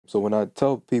So when I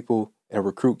tell people and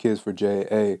recruit kids for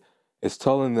JAA, it's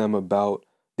telling them about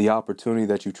the opportunity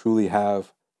that you truly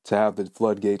have to have the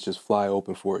floodgates just fly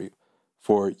open for you.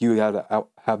 For you to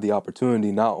have the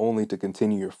opportunity not only to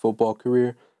continue your football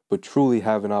career, but truly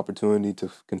have an opportunity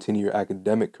to continue your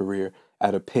academic career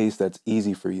at a pace that's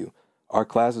easy for you. Our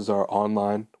classes are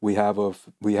online. We have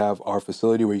our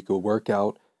facility where you could work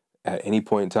out at any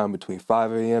point in time between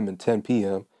 5 a.m. and 10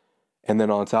 p.m. And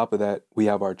then on top of that, we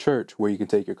have our church where you can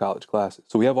take your college classes.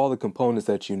 So we have all the components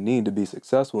that you need to be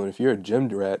successful. And if you're a gym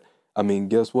rat, I mean,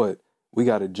 guess what? We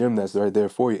got a gym that's right there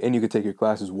for you, and you can take your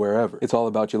classes wherever. It's all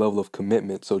about your level of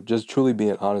commitment. So just truly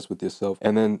being honest with yourself.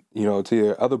 And then, to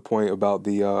your other point about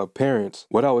the parents,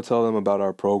 what I would tell them about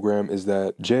our program is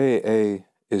that JAA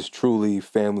is truly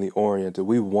family oriented.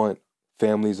 We want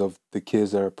families of the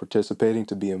kids that are participating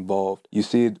to be involved. You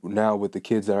see it now with the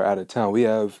kids that are out of town. We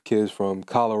have kids from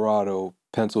Colorado,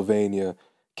 Pennsylvania,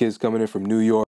 kids coming in from New York.